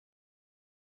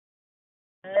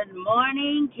Good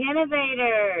morning,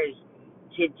 Kinnovators.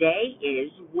 Today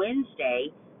is Wednesday,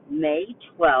 May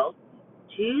 12th,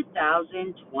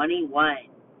 2021,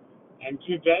 and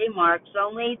today marks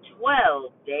only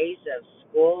 12 days of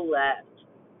school left.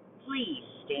 Please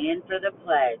stand for the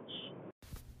pledge.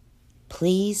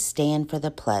 Please stand for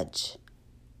the pledge.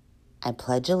 I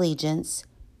pledge allegiance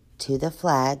to the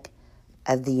flag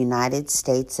of the United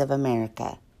States of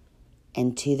America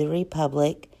and to the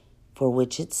republic for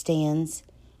which it stands,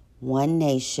 one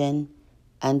nation,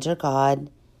 under God,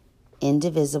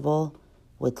 indivisible,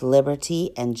 with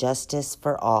liberty and justice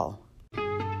for all.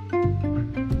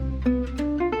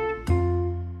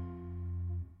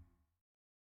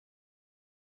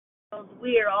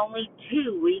 We are only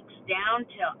 2 weeks down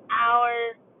till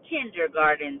our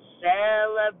kindergarten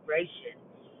celebration.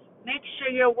 Make sure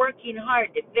you're working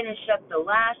hard to finish up the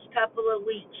last couple of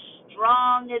weeks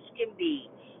strong as can be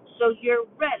so you're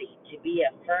ready to be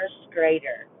a first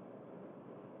grader.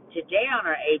 Today on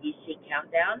our ABC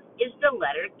Countdown is the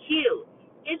letter Q.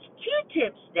 It's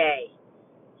Q-Tips Day.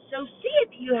 So see if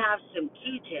you have some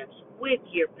Q-tips with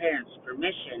your parents'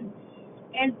 permission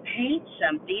and paint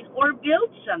something or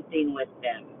build something with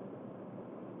them.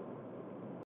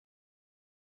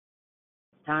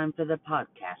 Time for the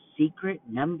podcast secret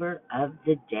number of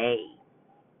the day.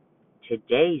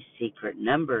 Today's secret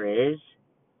number is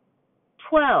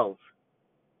 12.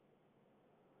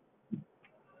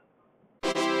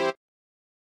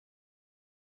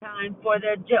 Time for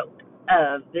the joke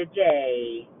of the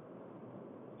day.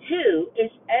 Who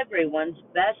is everyone's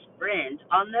best friend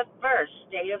on the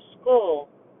first day of school?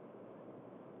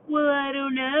 Well, I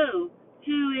don't know.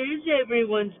 Who is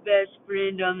everyone's best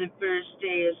friend on the first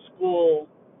day of school?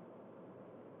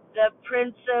 The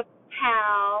principal.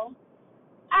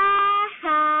 Ah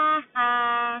ha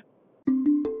ha.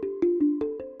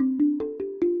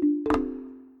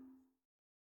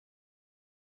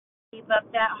 Keep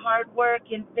up that hard work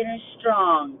and finish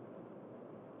strong.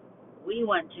 We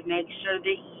want to make sure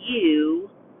that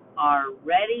you are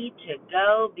ready to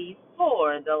go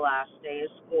before the last day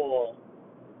of school.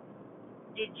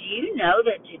 Did you know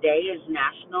that today is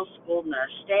National School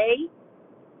Nurse Day?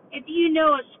 If you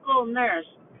know a school nurse,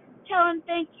 tell them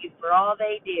thank you for all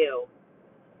they do.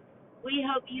 We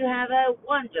hope you have a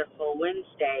wonderful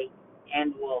Wednesday,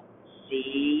 and we'll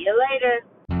see you later.